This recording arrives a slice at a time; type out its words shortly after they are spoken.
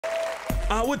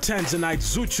Our Tanzanite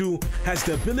Zouchu has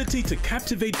the ability to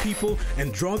captivate people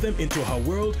and draw them into her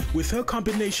world with her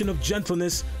combination of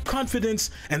gentleness,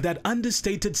 confidence, and that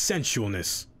understated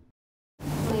sensualness.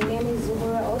 My name is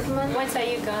Zuhura Othman. What are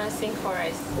you gonna sing for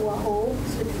us? Wahoo,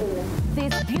 sweet feeling.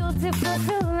 This beautiful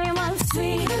feeling of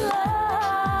sweet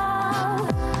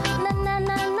love. Na na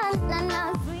na na na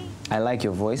na. I like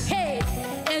your voice. Hey,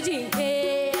 aging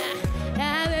K,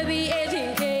 ah baby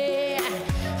aging K,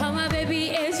 how my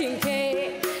baby aging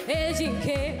K, aging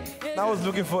K. I was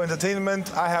looking for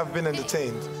entertainment. I have been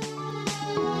entertained.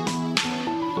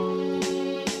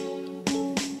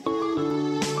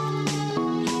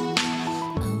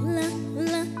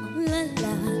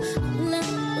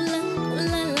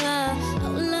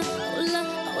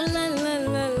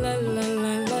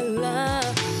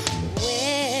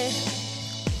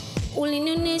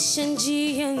 Ulinionyesha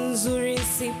njia nzuri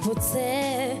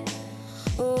nisipotee,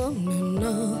 oh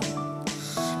no,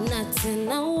 na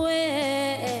tena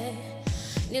we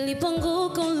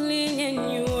nilipoanguka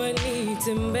ulininyanyua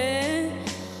nitembee,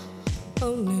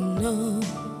 oh no,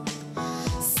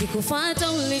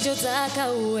 sikufuata ulichotaka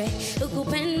we,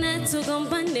 ukupenda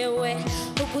tugombane we,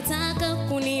 ukutaka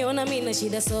kuniona mimi na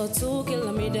shida so tu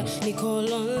kila mida niko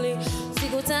lonely,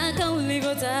 sikutaka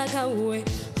ulivyotaka we,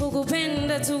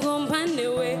 ukupenda tugombane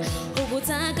we,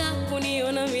 ukutaka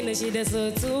kuniona mimi na shida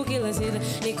so tu kila shida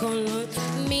niko lonely,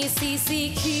 mi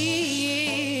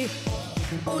Sisiki,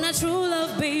 una true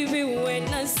love baby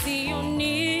when I see you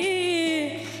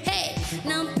near, hey,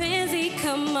 na mpenzi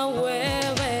kama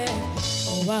wewe,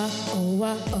 oh wa oh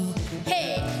wa oh,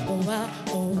 hey, oh wa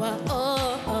oh wa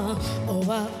oh oh, oh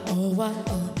wa oh wa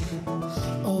oh,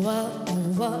 oh wa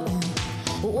oh wa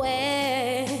oh,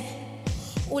 we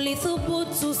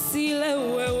ulithubutu sile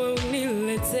wewe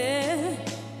unilete,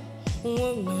 oh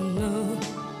no,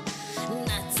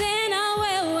 na tena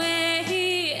wewe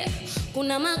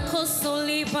kuna makosa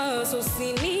ulipaswa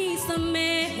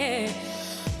usinisamehe,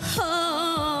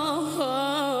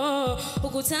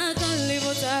 ukutaka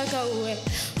nilivyotaka we,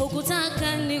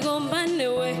 ukutaka nigombane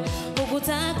we,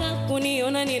 ukutaka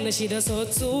kuniona nina shida so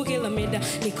tu kila mida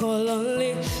niko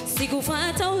lonely,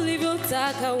 sikufuata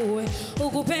ulivyotaka we,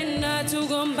 ukupenda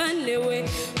tugombane we,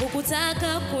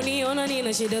 ukutaka kuniona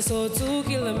nina shida so tu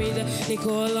kila mida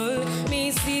niko lonely,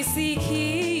 mi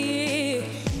Sisiki,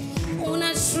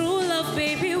 una true love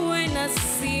baby when I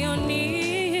see you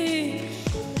need,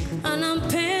 ana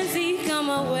mpenzi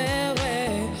kama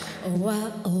wewe, oh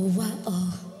wa oh wa oh.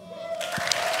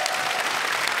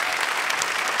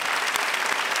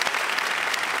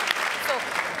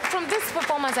 From this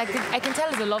performance, I can tell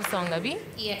it's a love song, Abby.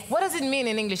 Yes. What does it mean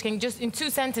in English? Can you just, in 2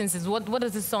 sentences, what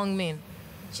does this song mean?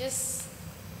 Just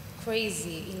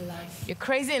crazy in life. You're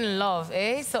crazy in love,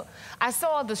 eh? So I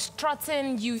saw the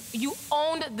strutting, you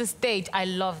owned the stage. I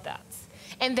love that.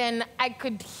 And then I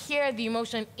could hear the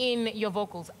emotion in your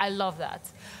vocals. I love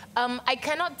that. I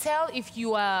cannot tell if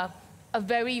you are a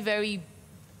very, very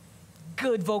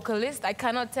good vocalist. I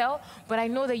cannot tell, but I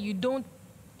know that you don't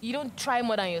try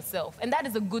more than yourself. And that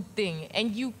is a good thing.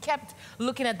 And you kept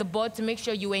looking at the board to make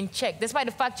sure you were in check, despite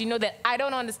the fact you know that I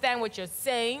don't understand what you're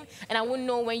saying, and I wouldn't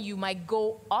know when you might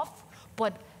go off.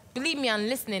 But believe me, I'm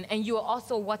listening, and you are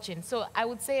also watching. So I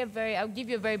would say I'll give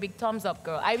you a very big thumbs up,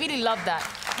 girl. I really love that.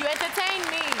 You entertained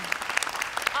me.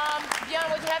 Bjorn,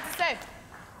 what do you have to say?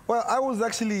 Well, I was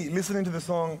actually listening to the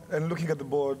song and looking at the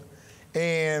board,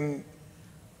 and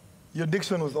your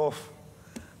diction was off.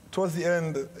 Towards the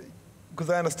end, because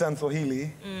I understand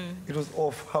Swahili, it was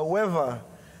off. However,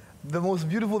 the most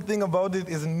beautiful thing about it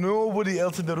is nobody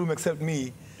else in the room except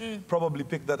me probably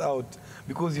picked that out,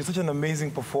 because you're such an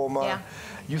amazing performer. Yeah.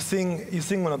 You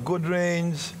sing on a good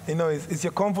range. You know, it's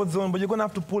your comfort zone, but you're gonna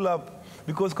have to pull up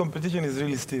because competition is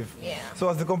really stiff. Yeah. So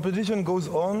as the competition goes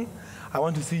on, I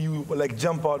want to see you like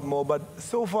jump out more. But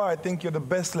so far, I think you're the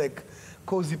best like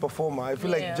cozy performer. I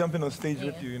feel like jumping on stage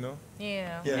with you, you know?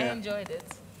 Yeah, Yeah. I enjoyed it.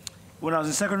 When I was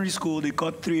in secondary school, they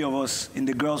caught 3 of us in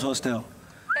the girls' hostel,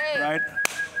 right?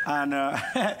 And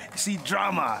see,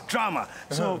 drama.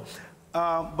 So,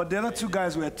 but the other 2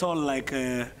 guys were tall like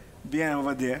Bien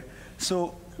over there.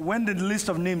 So when the list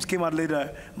of names came out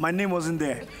later, my name wasn't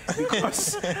there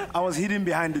because I was hidden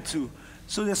behind the 2.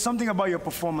 So there's something about your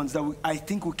performance that I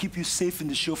think will keep you safe in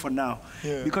the show for now.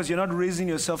 Yeah. Because you're not raising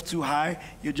yourself too high,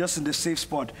 you're just in the safe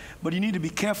spot. But you need to be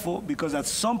careful because at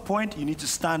some point you need to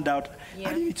stand out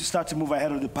and you need to start to move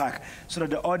ahead of the pack so that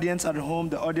the audience at home,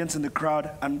 the audience in the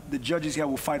crowd, and the judges here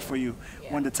will fight for you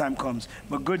when the time comes.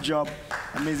 But good job,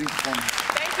 amazing performance.